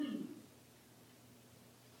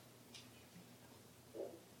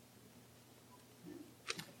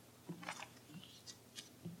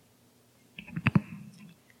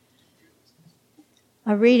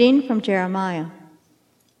A reading from Jeremiah.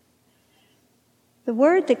 The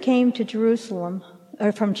word that came to Jerusalem,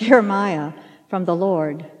 or from Jeremiah, from the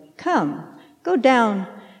Lord, "Come, go down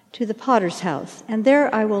to the potter's house, and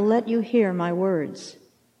there I will let you hear my words."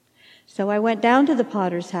 So I went down to the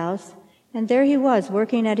potter's house, and there he was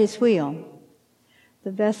working at his wheel.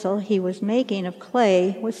 The vessel he was making of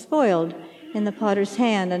clay was spoiled in the potter's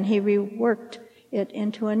hand, and he reworked it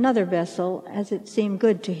into another vessel as it seemed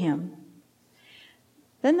good to him.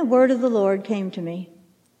 Then the word of the Lord came to me.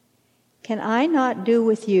 "Can I not do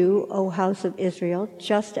with you, O house of Israel,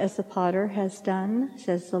 just as the potter has done,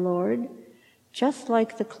 says the Lord? Just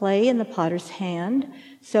like the clay in the potter's hand,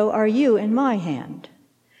 so are you in my hand.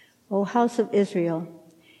 O house of Israel,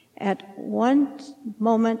 at one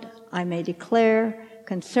moment I may declare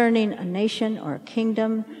concerning a nation or a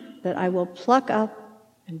kingdom that I will pluck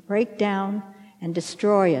up and break down and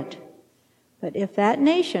destroy it. But if that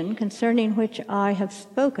nation concerning which I have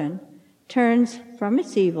spoken turns from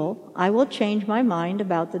its evil, I will change my mind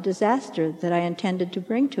about the disaster that I intended to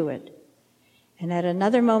bring to it. And at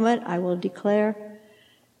another moment I will declare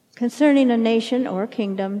concerning a nation or a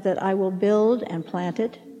kingdom that I will build and plant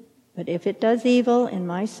it. But if it does evil in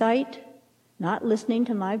my sight, not listening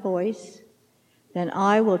to my voice, then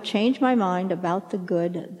I will change my mind about the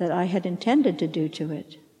good that I had intended to do to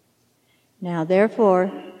it. Now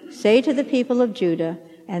therefore, say to the people of Judah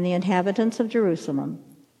and the inhabitants of Jerusalem,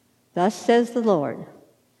 thus says the Lord,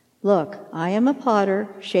 look, I am a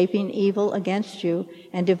potter shaping evil against you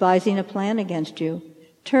and devising a plan against you.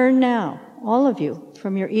 Turn now, all of you,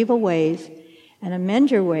 from your evil ways and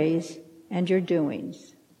amend your ways and your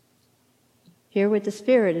doings." Hear what the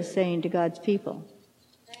Spirit is saying to God's people.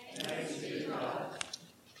 Thanks be to God.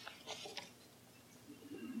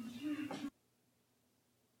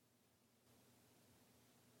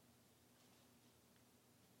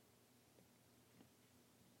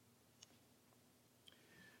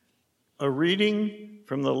 A reading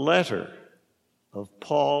from the letter of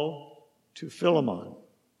Paul to Philemon.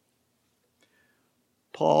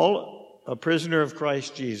 Paul, a prisoner of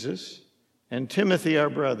Christ Jesus, and Timothy,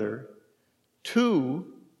 our brother,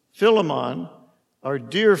 to Philemon, our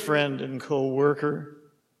dear friend and co-worker,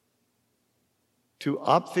 to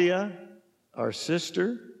Apphia, our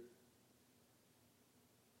sister,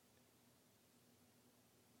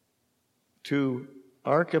 to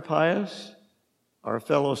Archippus, our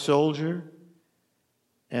fellow soldier,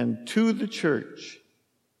 and to the church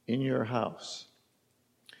in your house.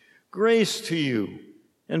 Grace to you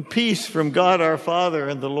and peace from God our Father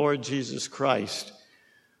and the Lord Jesus Christ.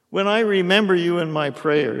 When I remember you in my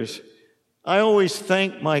prayers, I always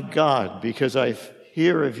thank my God because I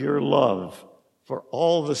hear of your love for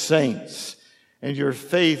all the saints and your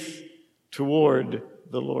faith toward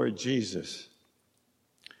the Lord Jesus.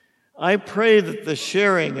 I pray that the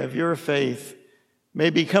sharing of your faith may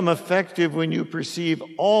become effective when you perceive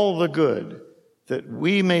all the good that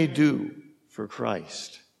we may do for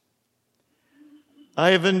Christ.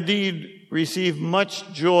 I have indeed received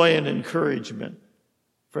much joy and encouragement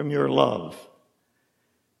from your love,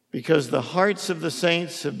 because the hearts of the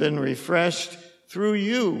saints have been refreshed through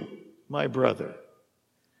you, my brother.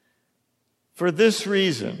 For this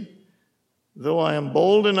reason, though I am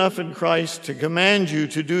bold enough in Christ to command you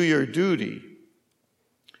to do your duty,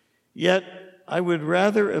 yet I would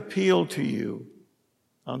rather appeal to you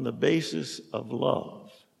on the basis of love.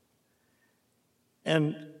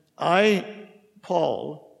 And I,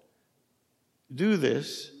 Paul, do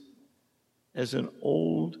this as an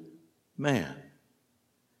old man,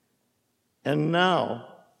 and now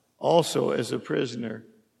also as a prisoner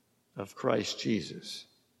of Christ Jesus.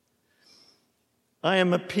 I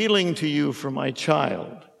am appealing to you for my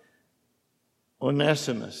child,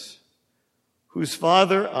 Onesimus, whose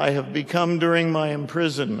father I have become during my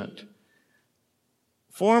imprisonment.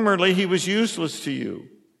 Formerly he was useless to you,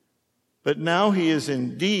 but now he is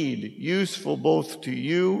indeed useful both to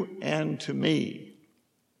you and to me.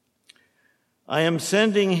 I am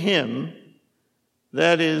sending him,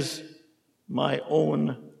 that is, my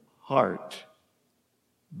own heart,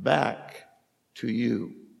 back to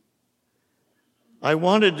you. I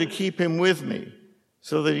wanted to keep him with me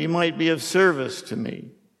so that he might be of service to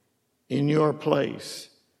me in your place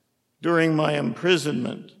during my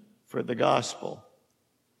imprisonment for the gospel.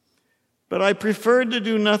 But I preferred to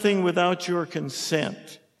do nothing without your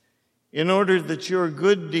consent, in order that your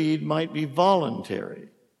good deed might be voluntary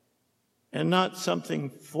and not something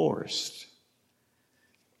forced.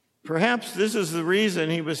 Perhaps this is the reason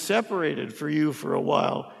he was separated for you for a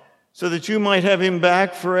while, so that you might have him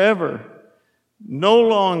back forever, no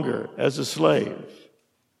longer as a slave,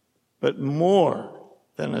 but more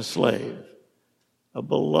than a slave, a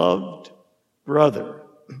beloved brother,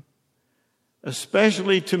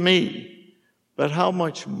 especially to me, but how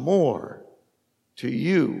much more to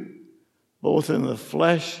you, both in the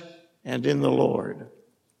flesh and in the Lord.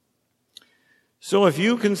 So if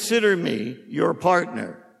you consider me your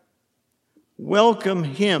partner, welcome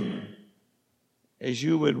him as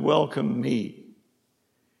you would welcome me.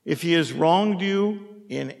 If he has wronged you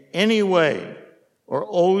in any way or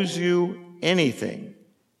owes you anything,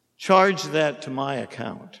 charge that to my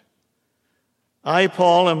account. I,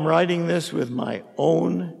 Paul, am writing this with my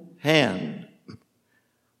own hand.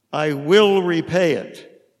 I will repay it.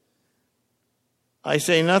 I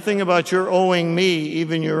say nothing about your owing me,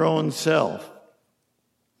 even your own self.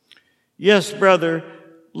 Yes, brother,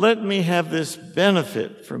 let me have this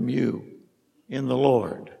benefit from you in the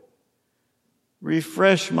Lord.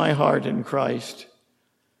 Refresh my heart in Christ,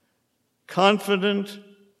 confident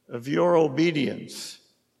of your obedience.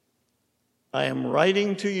 I am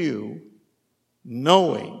writing to you,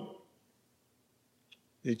 knowing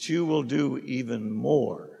that you will do even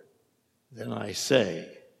more than I say.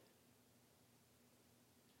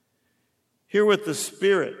 Hear what the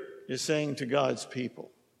Spirit is saying to God's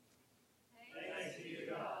people. Thanks be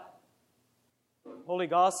to God. Holy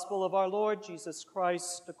Gospel of our Lord Jesus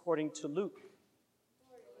Christ according to Luke.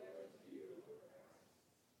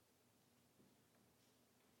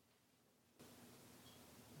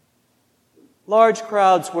 Large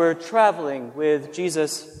crowds were traveling with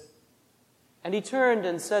Jesus, and he turned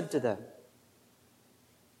and said to them,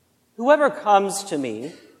 "Whoever comes to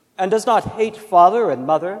me and does not hate father and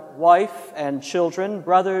mother, wife and children,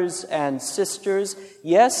 brothers and sisters,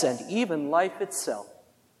 yes, and even life itself,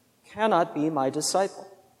 cannot be my disciple.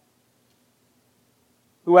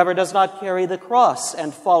 Whoever does not carry the cross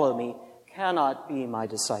and follow me cannot be my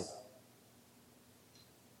disciple.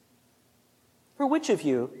 For which of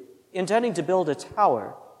you, intending to build a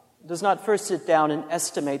tower, does not first sit down and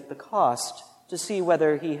estimate the cost to see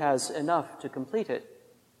whether he has enough to complete it?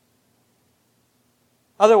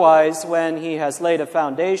 Otherwise, when he has laid a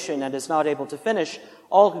foundation and is not able to finish,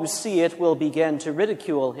 all who see it will begin to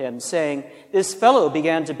ridicule him, saying, 'This fellow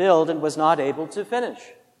began to build and was not able to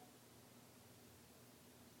finish.'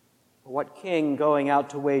 What king going out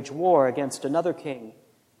to wage war against another king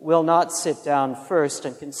will not sit down first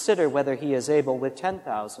and consider whether he is able with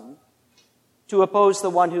 10,000 to oppose the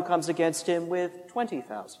one who comes against him with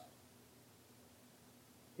 20,000?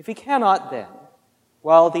 If he cannot, then,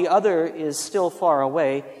 while the other is still far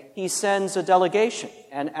away, he sends a delegation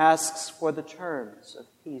and asks for the terms of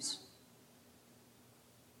peace.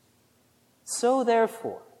 So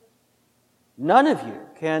therefore, none of you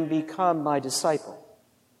can become my disciple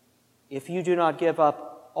if you do not give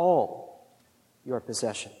up all your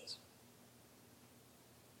possessions."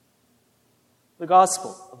 The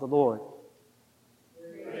Gospel of the Lord.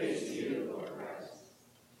 Praise to you, Lord Christ.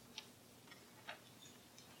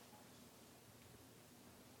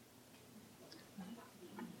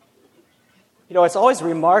 You know, it's always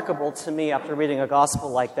remarkable to me after reading a gospel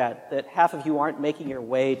like that half of you aren't making your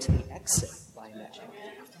way to the exit by now.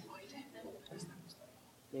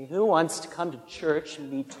 I mean, who wants to come to church and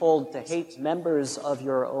be told to hate members of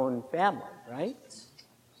your own family, right?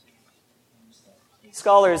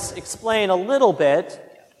 Scholars explain a little bit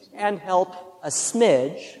and help a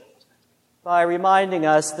smidge by reminding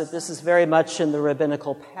us that this is very much in the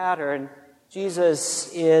rabbinical pattern. Jesus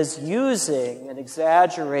is using an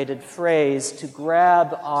exaggerated phrase to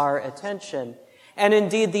grab our attention, and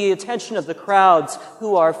indeed the attention of the crowds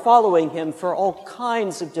who are following him for all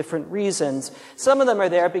kinds of different reasons. Some of them are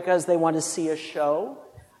there because they want to see a show.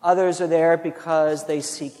 Others are there because they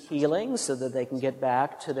seek healing so that they can get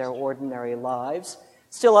back to their ordinary lives.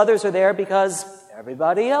 Still others are there because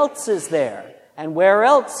everybody else is there. And where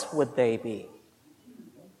else would they be?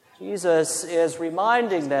 Jesus is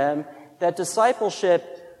reminding them that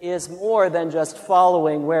discipleship is more than just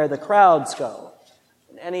following where the crowds go.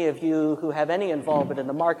 And any of you who have any involvement in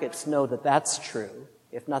the markets know that that's true,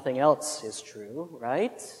 if nothing else is true,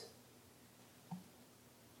 right?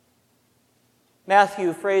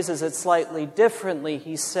 Matthew phrases it slightly differently.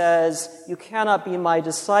 He says, "You cannot be my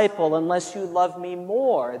disciple unless you love me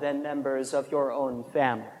more than members of your own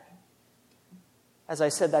family." As I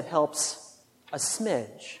said, that helps a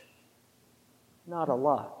smidge, not a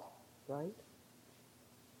lot. Right?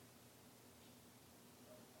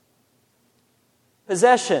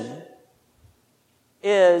 Possession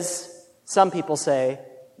is, some people say,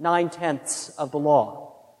 9/10 of the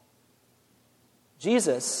law.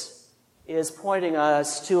 Jesus is pointing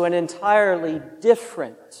us to an entirely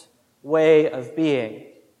different way of being,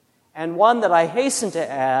 and one that I hasten to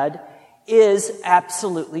add is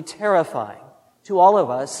absolutely terrifying, to all of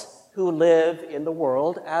us who live in the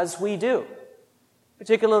world as we do,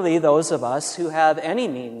 particularly those of us who have any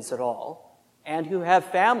means at all and who have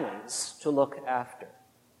families to look after.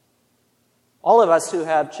 All of us who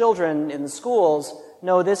have children in the schools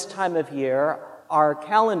know this time of year our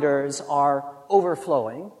calendars are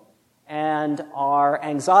overflowing and our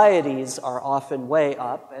anxieties are often way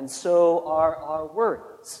up, and so are our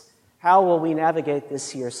worries. How will we navigate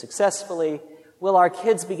this year successfully? Will our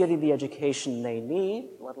kids be getting the education they need,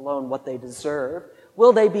 let alone what they deserve?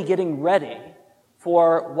 Will they be getting ready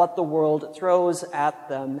for what the world throws at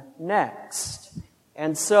them next?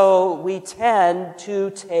 And so we tend to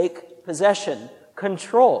take possession,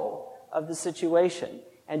 control of the situation,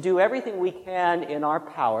 and do everything we can in our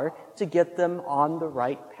power to get them on the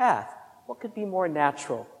right path. What could be more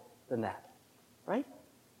natural than that, right?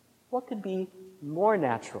 What could be more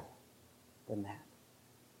natural than that?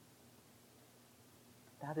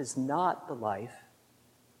 That is not the life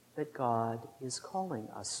that God is calling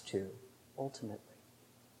us to, ultimately.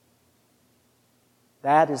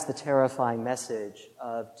 That is the terrifying message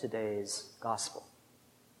of today's gospel.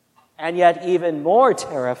 And yet even more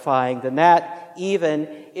terrifying than that even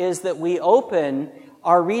is that we open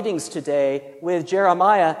our readings today with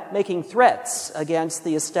Jeremiah making threats against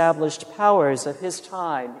the established powers of his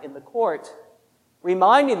time in the court,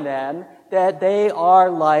 reminding them that they are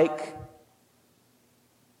like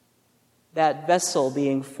that vessel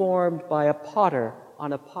being formed by a potter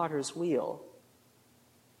on a potter's wheel.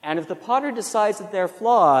 And if the potter decides that they're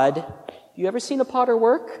flawed, you ever seen a potter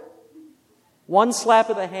work? One slap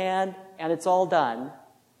of the hand and it's all done.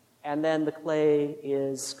 And then the clay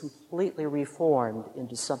is completely reformed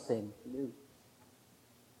into something new.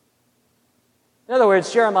 In other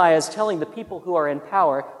words, Jeremiah is telling the people who are in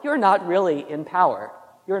power, you're not really in power.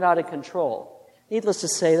 You're not in control. Needless to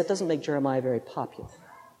say, that doesn't make Jeremiah very popular.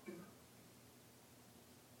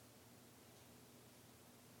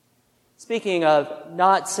 Speaking of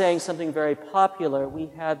not saying something very popular,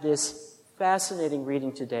 we have this fascinating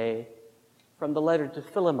reading today from the letter to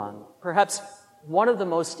Philemon, perhaps one of the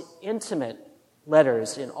most intimate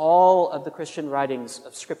letters in all of the Christian writings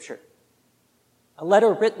of Scripture. A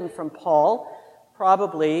letter written from Paul,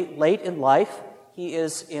 probably late in life. He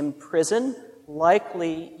is in prison,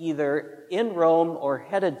 likely either in Rome or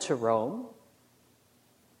headed to Rome.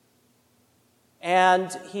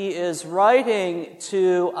 And he is writing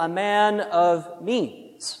to a man of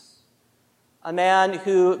means, a man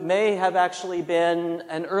who may have actually been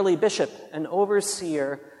an early bishop, an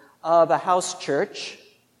overseer of a house church,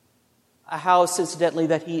 a house, incidentally,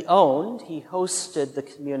 that he owned. He hosted the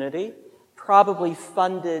community, probably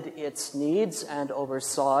funded its needs and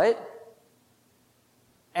oversaw it.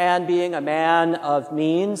 And being a man of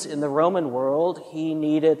means in the Roman world, he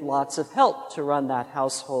needed lots of help to run that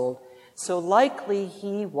household. So likely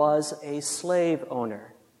he was a slave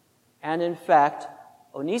owner. And in fact,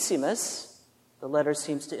 Onesimus, the letter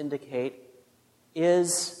seems to indicate,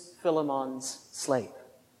 is Philemon's slave.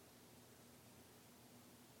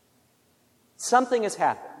 Something has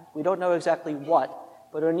happened. We don't know exactly what,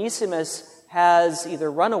 but Onesimus has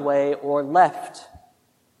either run away or left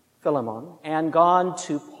Philemon and gone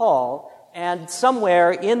to Paul, and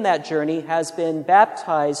somewhere in that journey has been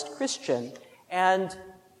baptized Christian and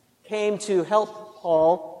came to help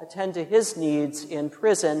Paul attend to his needs in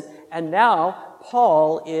prison, and now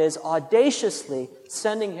Paul is audaciously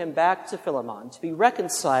sending him back to Philemon to be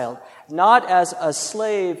reconciled, not as a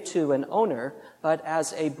slave to an owner, but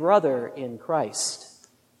as a brother in Christ.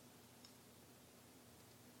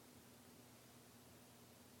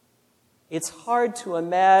 It's hard to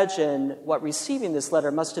imagine what receiving this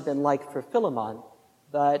letter must have been like for Philemon,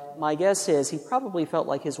 but my guess is he probably felt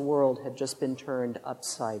like his world had just been turned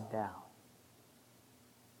upside down.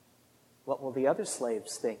 What will the other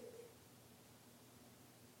slaves think?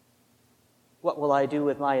 What will I do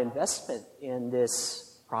with my investment in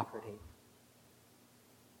this property?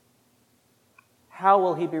 How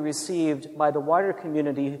will he be received by the wider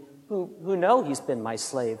community who know he's been my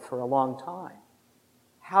slave for a long time?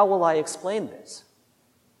 How will I explain this?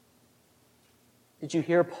 Did you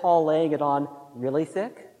hear Paul laying it on really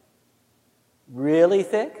thick? Really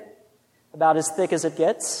thick? About as thick as it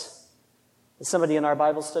gets? As somebody in our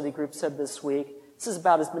Bible study group said this week, this is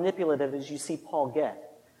about as manipulative as you see Paul get.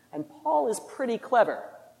 And Paul is pretty clever.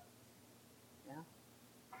 Yeah?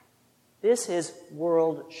 This is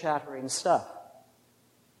world-shattering stuff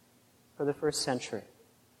for the first century.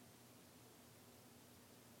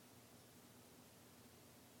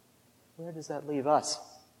 Where does that leave us?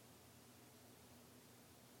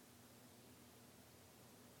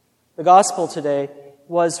 The gospel today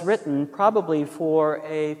was written probably for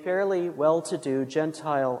a fairly well-to-do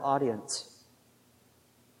Gentile audience.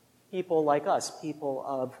 People like us, people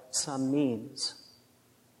of some means.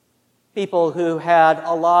 People who had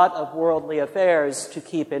a lot of worldly affairs to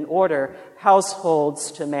keep in order,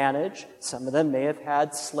 households to manage. Some of them may have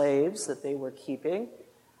had slaves that they were keeping.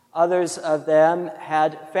 Others of them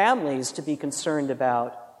had families to be concerned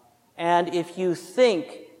about. And if you think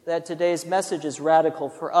that today's message is radical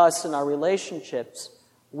for us in our relationships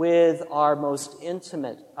with our most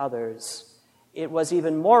intimate others, it was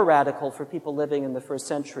even more radical for people living in the first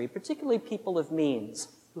century, particularly people of means,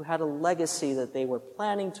 who had a legacy that they were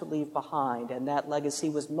planning to leave behind, and that legacy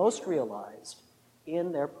was most realized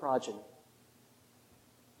in their progeny,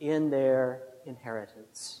 in their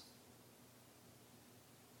inheritance.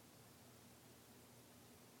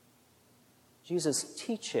 Jesus'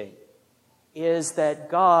 teaching is that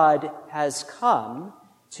God has come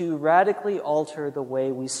to radically alter the way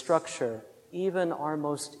we structure even our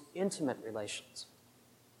most intimate relations.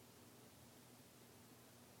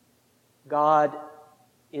 God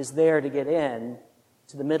is there to get in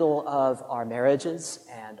to the middle of our marriages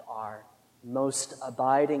and our most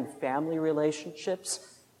abiding family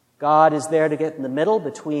relationships. God is there to get in the middle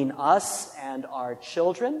between us and our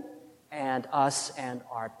children, and us and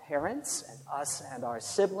our parents, and us and our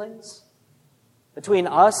siblings, between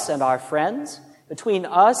us and our friends, between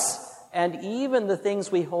us and even the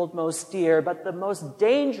things we hold most dear. But the most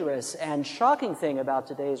dangerous and shocking thing about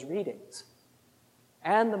today's readings,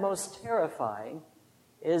 and the most terrifying,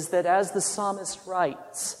 is that as the psalmist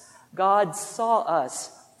writes, God saw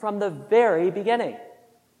us from the very beginning.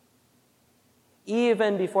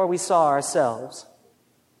 Even before we saw ourselves,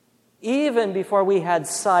 even before we had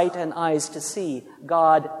sight and eyes to see,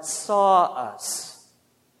 God saw us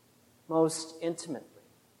most intimately.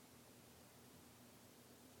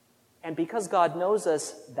 And because God knows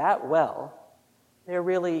us that well, there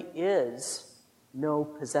really is no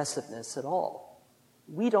possessiveness at all.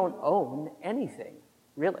 We don't own anything,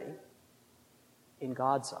 really, in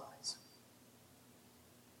God's eyes.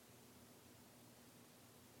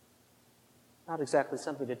 Not exactly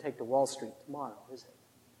something to take to Wall Street tomorrow, is it?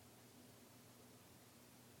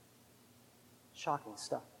 Shocking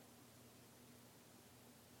stuff.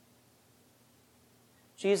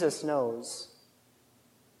 Jesus knows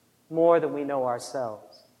more than we know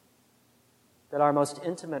ourselves that our most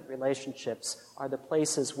intimate relationships are the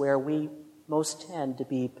places where we most tend to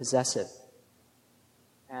be possessive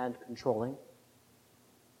and controlling.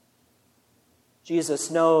 Jesus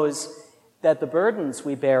knows that the burdens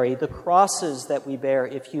we bear, the crosses that we bear,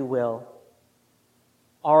 if you will,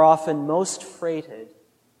 are often most freighted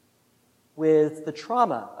with the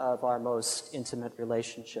trauma of our most intimate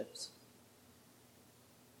relationships,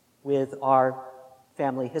 with our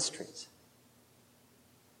family histories,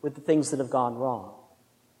 with the things that have gone wrong,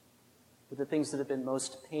 with the things that have been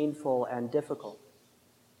most painful and difficult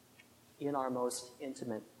in our most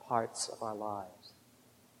intimate parts of our lives.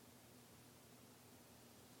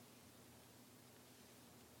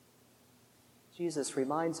 Jesus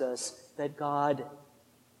reminds us that God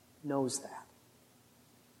knows that.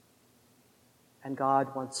 And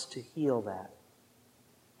God wants to heal that.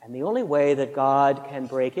 And the only way that God can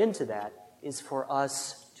break into that is for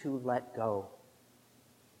us to let go,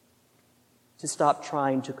 to stop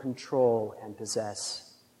trying to control and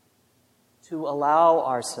possess, to allow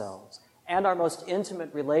ourselves and our most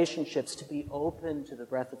intimate relationships to be open to the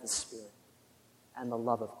breath of the Spirit and the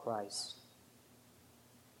love of Christ,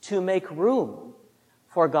 to make room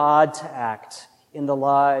for God to act in the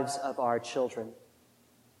lives of our children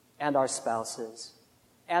and our spouses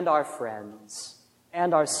and our friends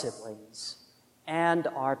and our siblings and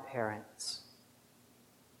our parents,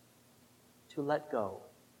 to let go.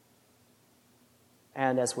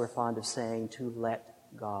 And as we're fond of saying, to let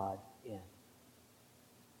God in.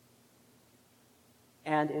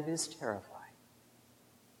 And it is terrifying,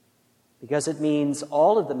 because it means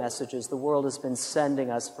all of the messages the world has been sending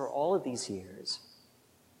us for all of these years,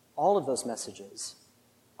 all of those messages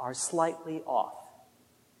are slightly off.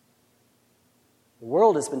 The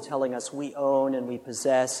world has been telling us we own and we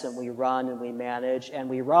possess and we run and we manage and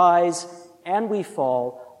we rise and we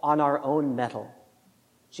fall on our own mettle.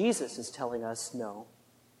 Jesus is telling us, no,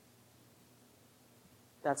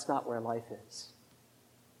 that's not where life is.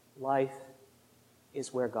 Life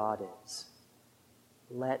is where God is.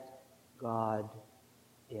 Let God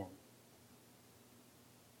in.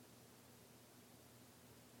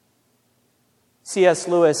 C.S.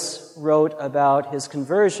 Lewis wrote about his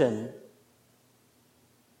conversion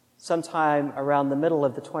sometime around the middle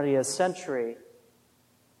of the 20th century.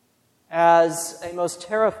 as a most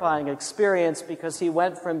terrifying experience because he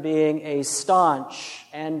went from being a staunch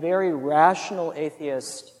and very rational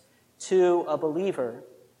atheist to a believer.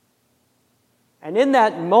 And in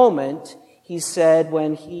that moment, he said,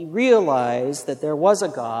 when he realized that there was a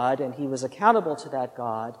God and he was accountable to that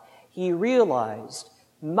God, he realized,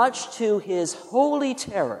 much to his holy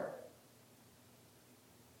terror,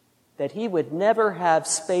 that he would never have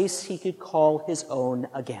space he could call his own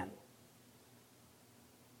again.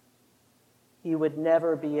 He would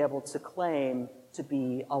never be able to claim to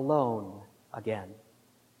be alone again.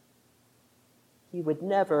 He would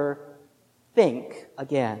never think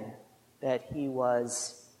again that he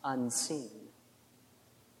was unseen,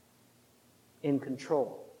 in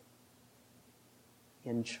control,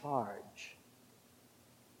 in charge.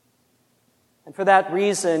 And for that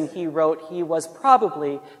reason, he wrote, he was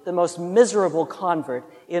probably the most miserable convert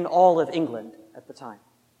in all of England at the time.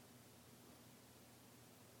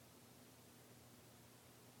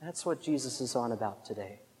 That's what Jesus is on about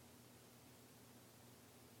today.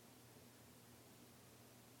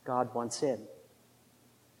 God wants in.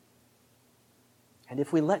 And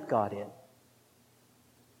if we let God in,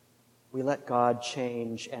 we let God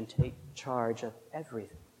change and take charge of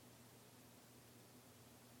everything.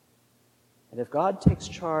 And if God takes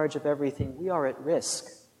charge of everything, we are at risk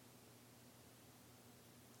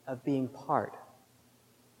of being part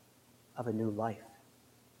of a new life.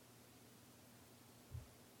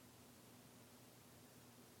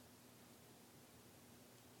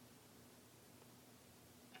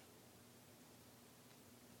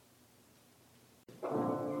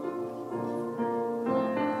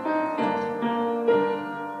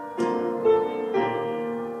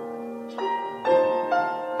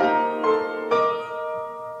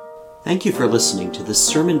 Thank you for listening to this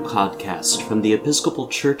sermon podcast from the Episcopal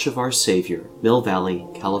Church of Our Savior, Mill Valley,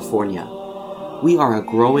 California. We are a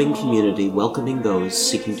growing community welcoming those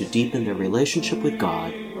seeking to deepen their relationship with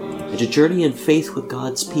God and to journey in faith with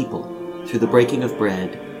God's people through the breaking of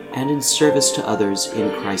bread and in service to others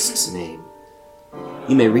in Christ's name.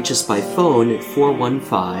 You may reach us by phone at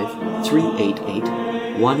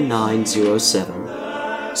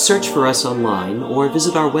 415-388-1907, search for us online, or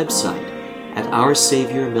visit our website at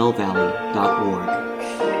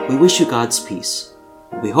oursaviormillvalley.org. We wish you God's peace.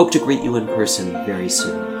 We hope to greet you in person very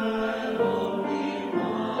soon.